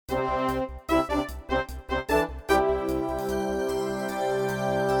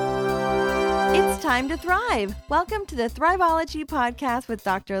time to thrive. Welcome to the Thriveology Podcast with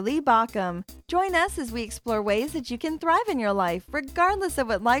Dr. Lee Baucom. Join us as we explore ways that you can thrive in your life, regardless of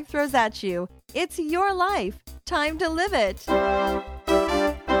what life throws at you. It's your life. Time to live it.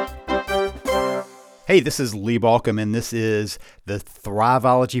 Hey, this is Lee Baucom, and this is the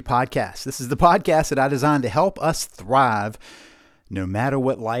Thriveology Podcast. This is the podcast that I designed to help us thrive no matter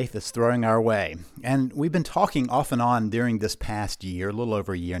what life is throwing our way. And we've been talking off and on during this past year, a little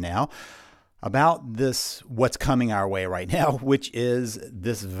over a year now, about this, what's coming our way right now, which is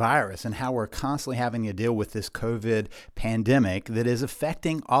this virus and how we're constantly having to deal with this COVID pandemic that is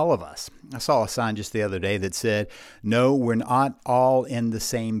affecting all of us. I saw a sign just the other day that said, no, we're not all in the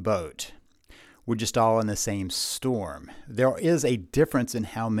same boat. We're just all in the same storm. There is a difference in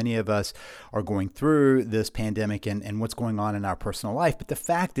how many of us are going through this pandemic and what's going on in our personal life. But the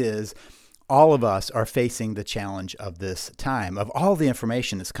fact is, all of us are facing the challenge of this time, of all the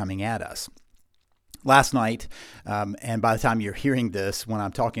information that's coming at us. Last night, and by the time you're hearing this, when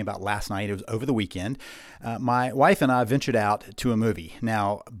I'm talking about last night, it was over the weekend, my wife and I ventured out to a movie.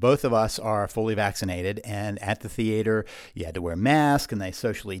 Now, both of us are fully vaccinated, and at the theater, you had to wear a mask, and they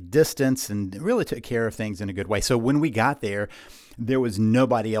socially distanced and really took care of things in a good way. So when we got there was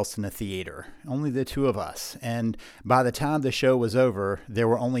nobody else in the theater, only the two of us. And by the time the show was over, there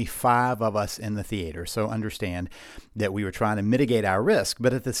were only 5 of us in the theater. So understand that we were trying to mitigate our risk,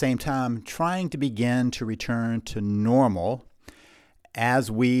 but at the same time, trying to begin to return to normal as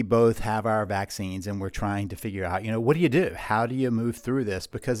we both have our vaccines, and we're trying to figure out, what do you do? How do you move through this?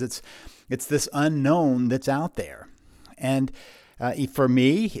 Because it's this unknown that's out there. And for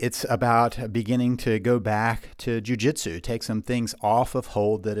me, it's about beginning to go back to jiu-jitsu, take some things off of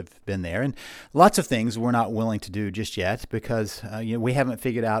hold that have been there. And lots of things we're not willing to do just yet because we haven't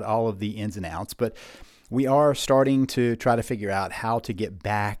figured out all of the ins and outs. But we are starting to try to figure out how to get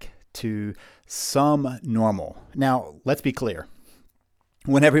back to some normal. Now, let's be clear.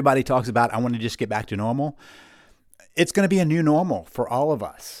 When everybody talks about, I want to just get back to normal, it's going to be a new normal for all of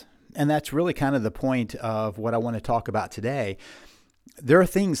us. And that's really kind of the point of what I want to talk about today. There are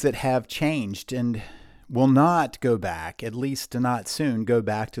things that have changed and will not go back, at least not soon, go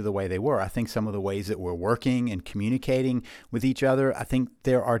back to the way they were. I think some of the ways that we're working and communicating with each other, I think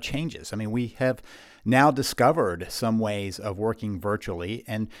there are changes. I mean, we have now discovered some ways of working virtually,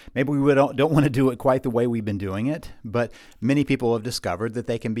 and maybe we don't want to do it quite the way we've been doing it, but many people have discovered that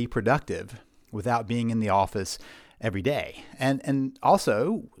they can be productive without being in the office every day. And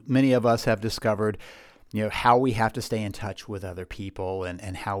also, many of us have discovered how we have to stay in touch with other people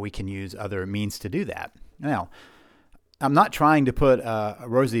and how we can use other means to do that. Now, I'm not trying to put a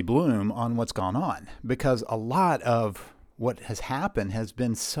rosy bloom on what's gone on, because a lot of what has happened has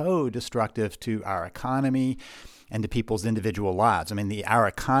been so destructive to our economy and to people's individual lives. I mean, our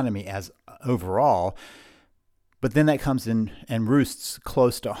economy as overall, but then that comes in and roosts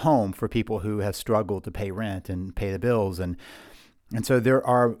close to home for people who have struggled to pay rent and pay the bills. And so there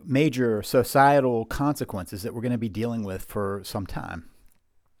are major societal consequences that we're going to be dealing with for some time,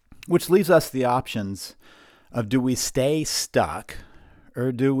 which leaves us the options of, do we stay stuck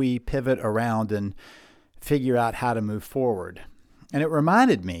or do we pivot around and figure out how to move forward? And it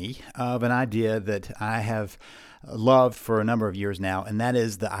reminded me of an idea that I have loved for a number of years now, and that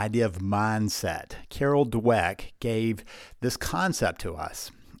is the idea of mindset. Carol Dweck gave this concept to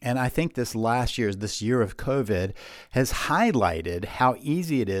us. And I think this year of COVID, has highlighted how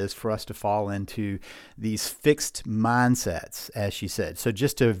easy it is for us to fall into these fixed mindsets, as she said. So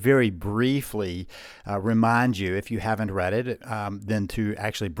just to very briefly remind you, if you haven't read it, then to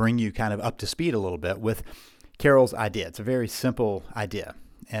actually bring you kind of up to speed a little bit with Carol's idea. It's a very simple idea.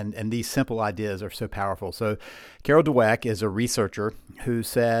 And these simple ideas are so powerful. So Carol Dweck is a researcher who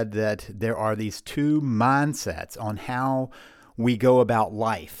said that there are these 2 mindsets on how we go about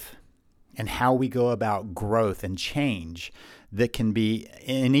life and how we go about growth and change that can be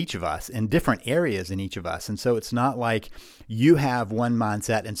in each of us, in different areas in each of us. And so it's not like you have one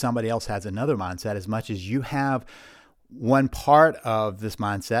mindset and somebody else has another mindset, as much as you have one part of this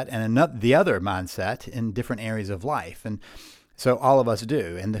mindset and the other mindset in different areas of life. And so all of us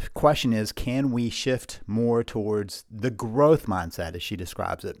do. And the question is, can we shift more towards the growth mindset, as she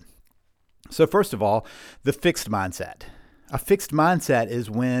describes it? So first of all, the fixed mindset. A fixed mindset is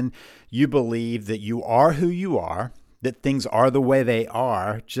when you believe that you are who you are, that things are the way they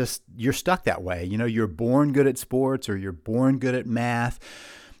are, just you're stuck that way. You're born good at sports, or you're born good at math.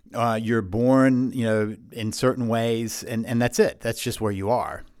 You're born, in certain ways, and that's it. That's just where you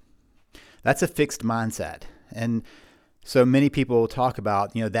are. That's a fixed mindset. And So many people talk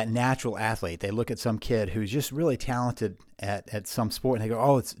about, that natural athlete. They look at some kid who's just really talented at some sport and they go,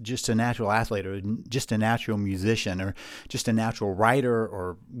 oh, it's just a natural athlete or just a natural musician or just a natural writer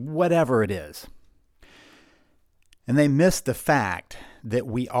or whatever it is. And they miss the fact that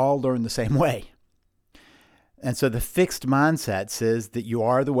we all learn the same way. And so the fixed mindset says that you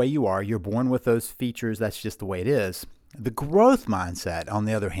are the way you are. You're born with those features. That's just the way it is. The growth mindset, on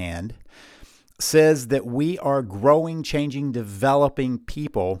the other hand, says that we are growing, changing, developing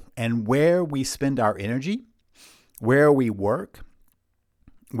people, and where we spend our energy, where we work,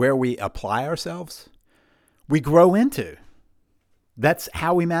 where we apply ourselves, we grow into. That's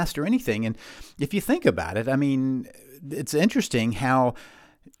how we master anything. And if you think about it, it's interesting how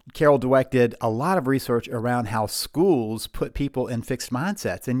Carol Dweck did a lot of research around how schools put people in fixed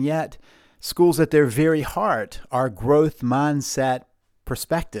mindsets, and yet schools at their very heart are growth mindset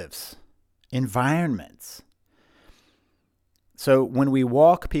perspectives, environments. So when we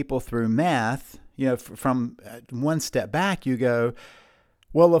walk people through math, from one step back, you go,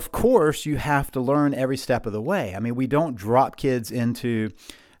 well, of course, you have to learn every step of the way. We don't drop kids into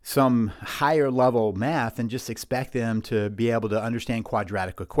some higher level math and just expect them to be able to understand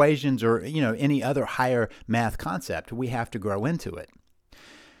quadratic equations or, any other higher math concept. We have to grow into it.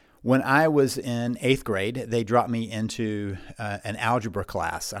 When I was in 8th grade, they dropped me into an algebra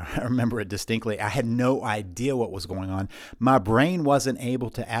class. I remember it distinctly. I had no idea what was going on. My brain wasn't able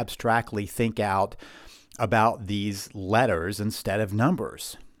to abstractly think out about these letters instead of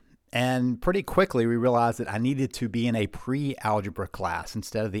numbers. And pretty quickly, we realized that I needed to be in a pre-algebra class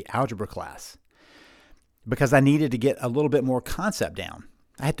instead of the algebra class because I needed to get a little bit more concept down.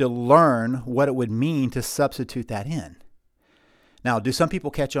 I had to learn what it would mean to substitute that in. Now, do some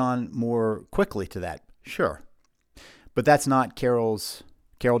people catch on more quickly to that? Sure. But that's not Carol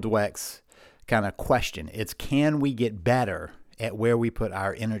Dweck's kind of question. It's, can we get better at where we put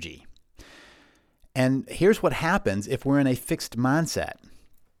our energy? And here's what happens if we're in a fixed mindset.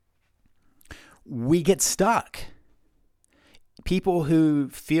 We get stuck. People who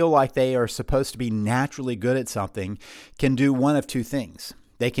feel like they are supposed to be naturally good at something can do one of two things.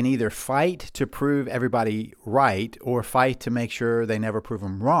 They can either fight to prove everybody right or fight to make sure they never prove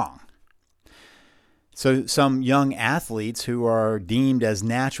them wrong. So some young athletes who are deemed as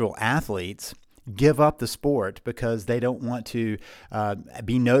natural athletes give up the sport because they don't want to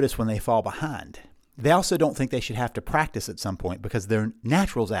be noticed when they fall behind. They also don't think they should have to practice at some point because they're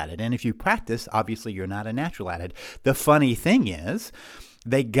naturals at it. And if you practice, obviously you're not a natural at it. The funny thing is,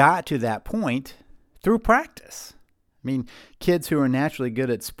 they got to that point through practice. Kids who are naturally good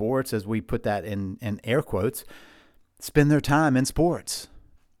at sports, as we put that in air quotes, spend their time in sports.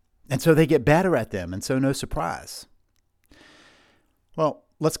 And so they get better at them, and so no surprise. Well,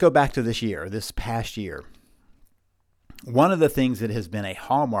 let's go back to this past year. One of the things that has been a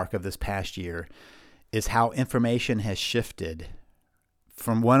hallmark of this past year is how information has shifted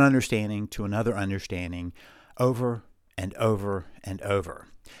from one understanding to another understanding over and over and over.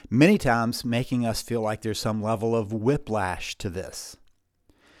 Many times making us feel like there's some level of whiplash to this.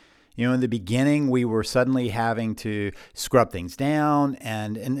 In the beginning, we were suddenly having to scrub things down,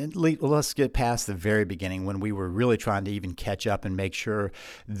 and let's get past the very beginning when we were really trying to even catch up and make sure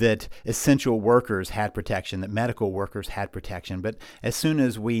that essential workers had protection, that medical workers had protection. But as soon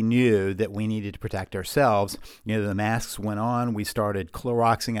as we knew that we needed to protect ourselves, the masks went on. We started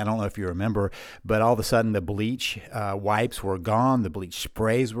Cloroxing. I don't know if you remember, but all of a sudden the bleach wipes were gone, the bleach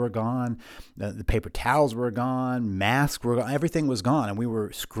sprays were gone, the paper towels were gone, masks were gone, everything was gone, and we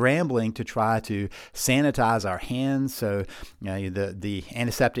were scrambling to try to sanitize our hands. So the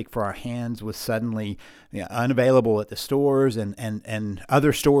antiseptic for our hands was suddenly unavailable at the stores, and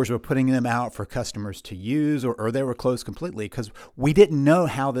other stores were putting them out for customers to use, or they were closed completely because we didn't know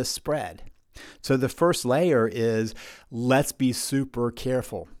how this spread. So the first layer is, let's be super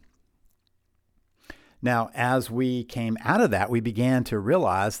careful. Now, as we came out of that, we began to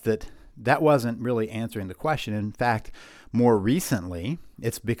realize that wasn't really answering the question. In fact, more recently,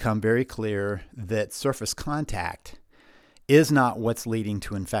 it's become very clear that surface contact is not what's leading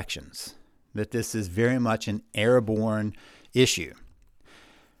to infections, that this is very much an airborne issue,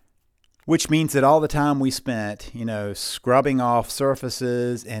 which means that all the time we spent, scrubbing off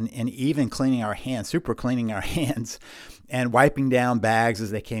surfaces and even cleaning our hands, super cleaning our hands, and wiping down bags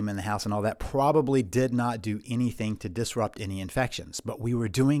as they came in the house and all that probably did not do anything to disrupt any infections, but we were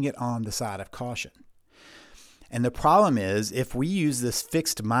doing it on the side of caution. And the problem is, if we use this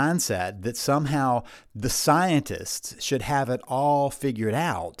fixed mindset that somehow the scientists should have it all figured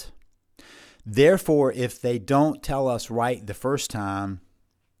out, therefore, if they don't tell us right the first time,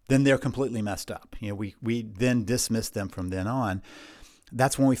 then they're completely messed up. We then dismiss them from then on.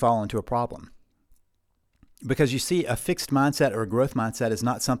 That's when we fall into a problem. Because you see, a fixed mindset or a growth mindset is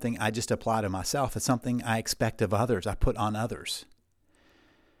not something I just apply to myself. It's something I expect of others. I put on others.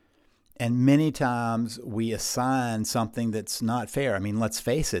 And many times we assign something that's not fair. I mean, let's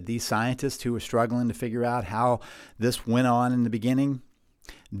face it, these scientists who were struggling to figure out how this went on in the beginning,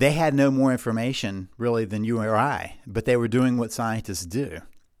 they had no more information really than you or I, but they were doing what scientists do.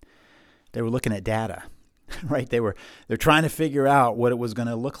 They were looking at data, right? They're trying to figure out what it was going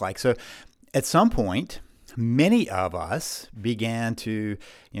to look like. So at some point, many of us began to,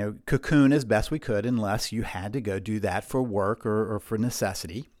 cocoon as best we could, unless you had to go do that for work or for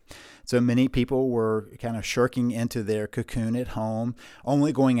necessity. So many people were kind of shirking into their cocoon at home,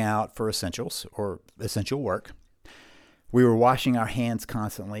 only going out for essentials or essential work. We were washing our hands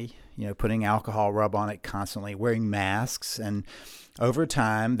constantly, putting alcohol rub on it constantly, wearing masks. And over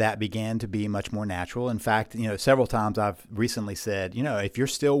time, that began to be much more natural. In fact, several times I've recently said, if you're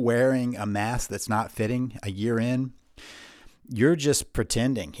still wearing a mask that's not fitting a year in, you're just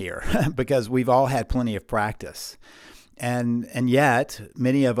pretending here because we've all had plenty of practice. And yet,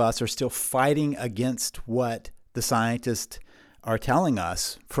 many of us are still fighting against what the scientists are telling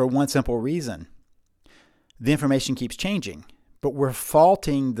us for one simple reason. The information keeps changing, but we're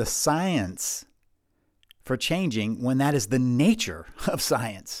faulting the science for changing when that is the nature of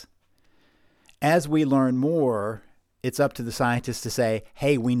science. As we learn more, it's up to the scientists to say,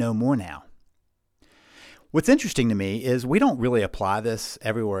 hey, we know more now. What's interesting to me is we don't really apply this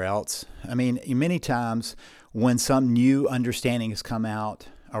everywhere else. I mean, many times when some new understanding has come out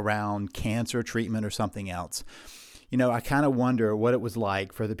around cancer treatment or something else, I kind of wonder what it was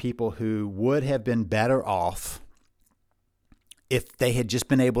like for the people who would have been better off if they had just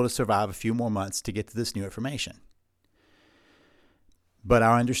been able to survive a few more months to get to this new information. But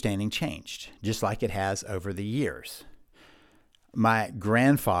our understanding changed, just like it has over the years. My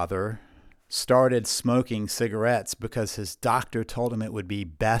grandfather started smoking cigarettes because his doctor told him it would be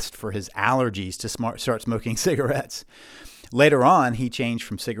best for his allergies to start smoking cigarettes. Later on, he changed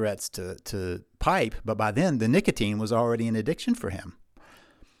from cigarettes to pipe, but by then the nicotine was already an addiction for him.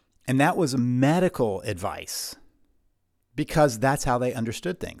 And that was medical advice because that's how they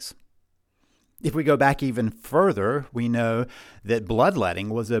understood things. If we go back even further, we know that bloodletting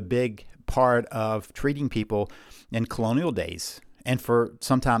was a big part of treating people in colonial days and for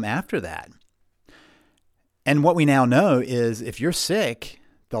some time after that. And what we now know is if you're sick,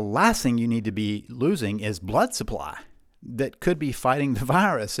 the last thing you need to be losing is blood supply that could be fighting the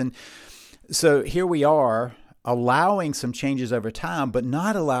virus. And so here we are allowing some changes over time, but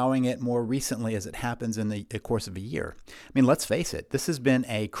not allowing it more recently as it happens in the course of a year. I mean, let's face it, this has been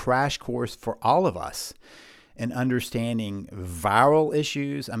a crash course for all of us in understanding viral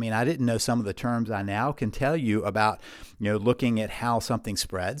issues. I mean, I didn't know some of the terms I now can tell you about, looking at how something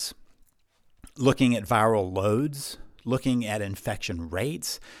spreads, looking at viral loads, looking at infection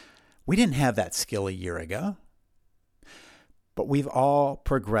rates. We didn't have that skill a year ago. But we've all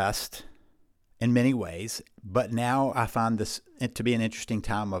progressed in many ways. But now I find this to be an interesting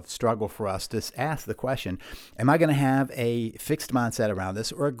time of struggle for us to ask the question, am I going to have a fixed mindset around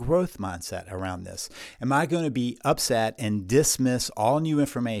this or a growth mindset around this? Am I going to be upset and dismiss all new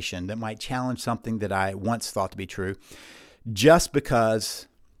information that might challenge something that I once thought to be true just because,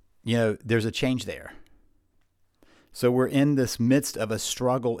 there's a change there? So we're in this midst of a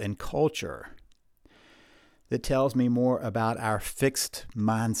struggle in culture that tells me more about our fixed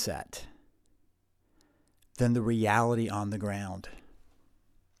mindset than the reality on the ground.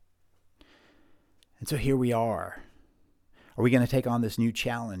 And so here we are. Are we going to take on this new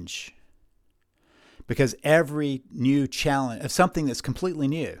challenge? Because every new challenge, of something that's completely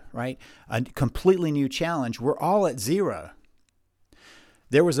new, right? A completely new challenge, we're all at zero.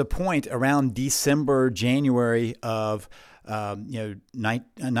 There was a point around December, January of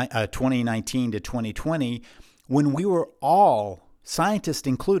 2019 to 2020, when we were all, scientists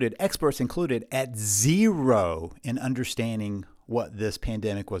included, experts included, at zero in understanding what this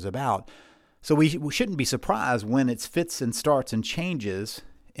pandemic was about. So we shouldn't be surprised when it fits and starts and changes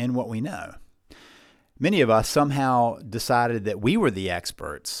in what we know. Many of us somehow decided that we were the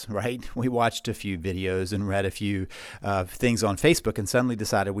experts, right? We watched a few videos and read a few things on Facebook and suddenly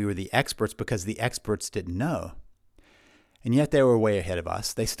decided we were the experts because the experts didn't know. And yet they were way ahead of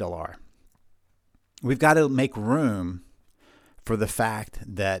us. They still are. We've got to make room for the fact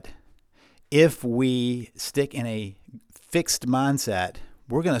that if we stick in a fixed mindset,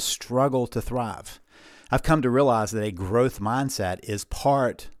 we're going to struggle to thrive. I've come to realize that a growth mindset is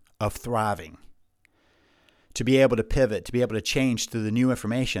part of thriving. to be able to pivot, to be able to change through the new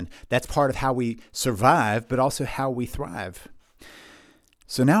information. That's part of how we survive, but also how we thrive.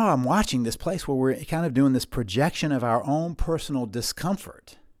 So now I'm watching this place where we're kind of doing this projection of our own personal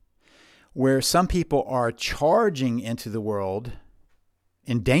discomfort, where some people are charging into the world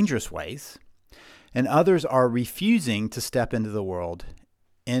in dangerous ways, and others are refusing to step into the world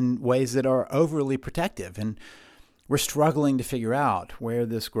in ways that are overly protective. And we're struggling to figure out where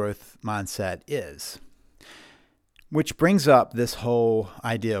this growth mindset is. Which brings up this whole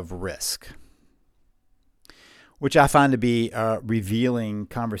idea of risk, which I find to be a revealing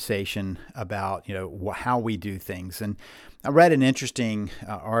conversation about, how we do things. And I read an interesting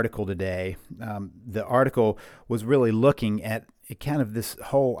article today. The article was really looking at kind of this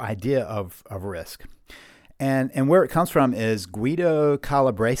whole idea of risk. And where it comes from is Guido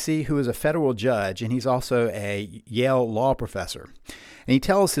Calabresi, who is a federal judge, and he's also a Yale law professor. And he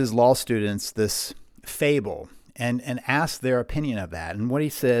tells his law students this fable and asks their opinion of that. And what he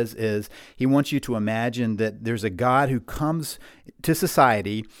says is he wants you to imagine that there's a God who comes to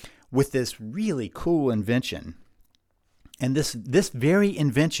society with this really cool invention. And this very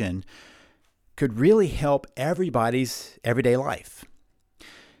invention could really help everybody's everyday life.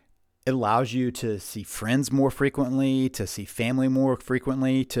 It allows you to see friends more frequently, to see family more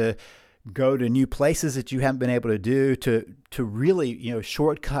frequently, to go to new places that you haven't been able to do, to really,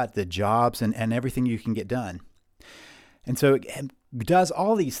 shortcut the jobs and everything you can get done. And so it does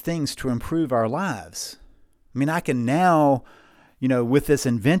all these things to improve our lives. I mean, I can now, with this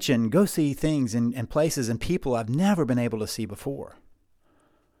invention, go see things and places and people I've never been able to see before.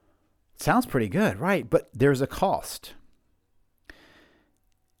 Sounds pretty good, right? But there's a cost.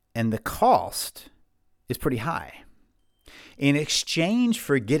 And the cost is pretty high. In exchange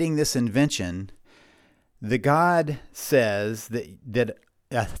for getting this invention, the God says that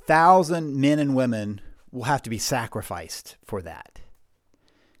 1,000 men and women will have to be sacrificed for that.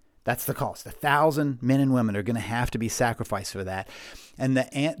 That's the cost. 1,000 men and women are going to have to be sacrificed for that. And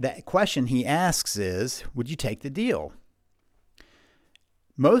the question he asks is, would you take the deal?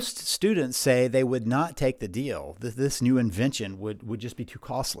 Most students say they would not take the deal. This new invention would just be too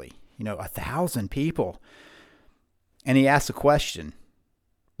costly. 1,000 people. And he asks a question.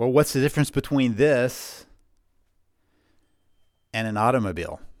 Well, what's the difference between this and an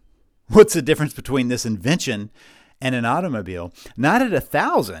automobile? What's the difference between this invention and an automobile? Not at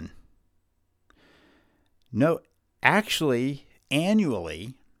 1,000. No, actually,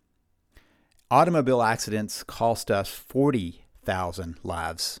 annually, automobile accidents cost us 40,000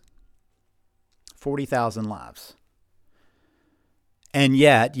 lives. 40,000 lives. And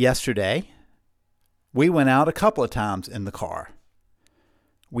yet, yesterday, we went out a couple of times in the car.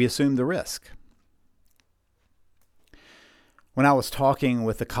 We assumed the risk. When I was talking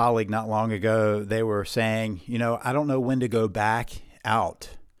with a colleague not long ago, they were saying, I don't know when to go back out.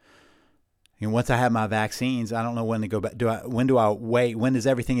 Once I have my vaccines, I don't know when to go back. When do I wait? When is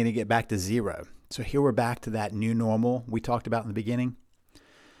everything going to get back to zero? So here we're back to that new normal we talked about in the beginning.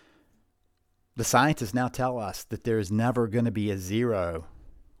 The scientists now tell us that there is never going to be a zero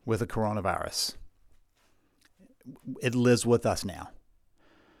with a coronavirus. It lives with us now.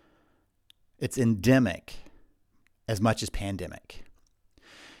 It's endemic as much as pandemic.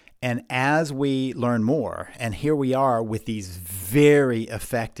 And as we learn more, and here we are with these very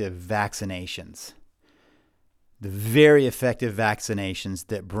effective vaccinations, the very effective vaccinations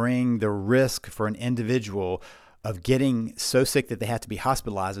that bring the risk for an individual of getting so sick that they have to be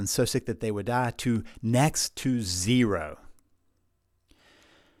hospitalized and so sick that they would die to next to zero.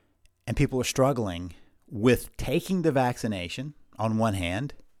 And people are struggling with taking the vaccination on one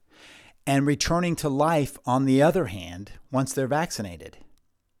hand and returning to life on the other hand once they're vaccinated.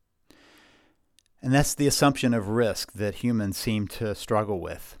 And that's the assumption of risk that humans seem to struggle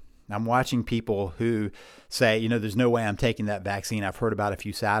with. I'm watching people who say, there's no way I'm taking that vaccine. I've heard about a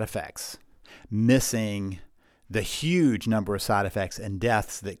few side effects, missing the huge number of side effects and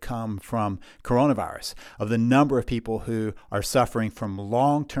deaths that come from coronavirus, of the number of people who are suffering from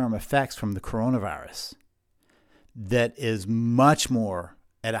long-term effects from the coronavirus that is much more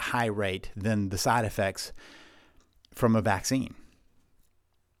at a high rate than the side effects from a vaccine.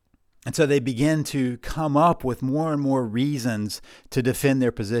 And so they begin to come up with more and more reasons to defend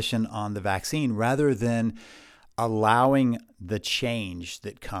their position on the vaccine rather than allowing the change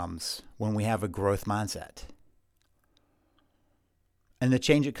that comes when we have a growth mindset. And the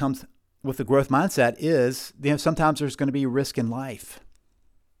change that comes with the growth mindset is, sometimes there's going to be risk in life.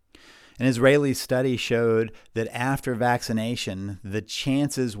 An Israeli study showed that after vaccination, the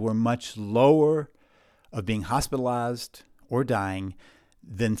chances were much lower of being hospitalized or dying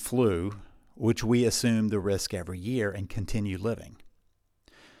than flu which we assume the risk every year and continue living.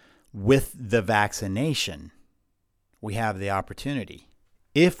 With the vaccination, we have the opportunity,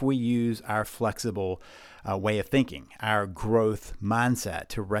 if we use our flexible way of thinking, our growth mindset,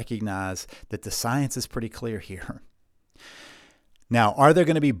 to recognize that the science is pretty clear here. Now, are there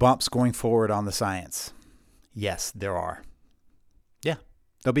going to be bumps going forward on the science? Yes, there are. Yeah.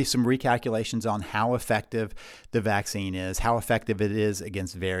 There'll be some recalculations on how effective the vaccine is, how effective it is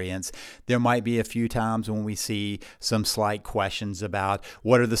against variants. There might be a few times when we see some slight questions about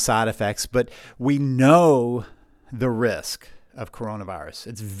what are the side effects, but we know the risk of coronavirus.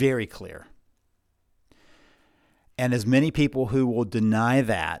 It's very clear. And as many people who will deny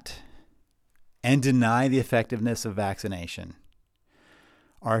that and deny the effectiveness of vaccination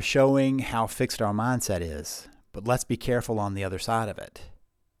are showing how fixed our mindset is. But let's be careful on the other side of it.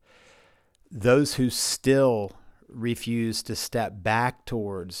 Those who still refuse to step back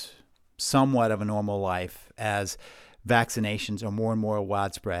towards somewhat of a normal life as vaccinations are more and more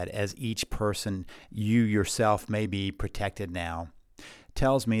widespread, as each person, you yourself, may be protected now,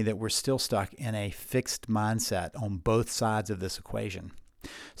 tells me that we're still stuck in a fixed mindset on both sides of this equation.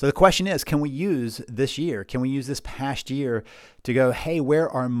 So the question is, can we use this year, can we use this past year to go, hey, where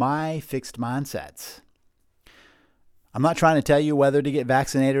are my fixed mindsets? I'm not trying to tell you whether to get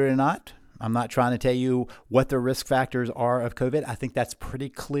vaccinated or not. I'm not trying to tell you what the risk factors are of COVID. I think that's pretty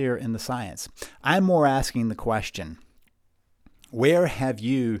clear in the science. I'm more asking the question, where have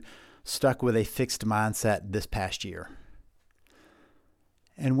you stuck with a fixed mindset this past year?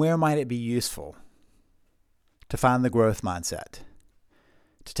 And where might it be useful to find the growth mindset,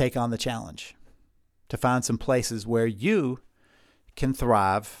 to take on the challenge, to find some places where you can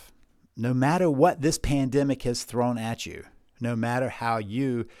thrive no matter what this pandemic has thrown at you, no matter how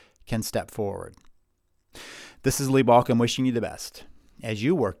you can step forward. This is Lee Baucom wishing you the best as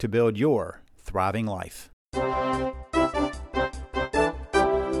you work to build your thriving life.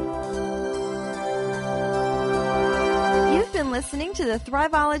 You've been listening to the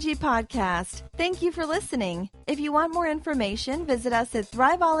Thriveology Podcast. Thank you for listening. If you want more information, visit us at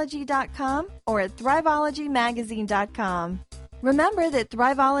thriveology.com or at thriveologymagazine.com. Remember that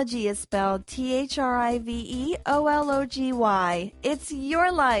Thriveology is spelled Thriveology. It's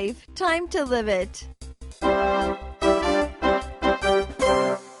your life. Time to live it.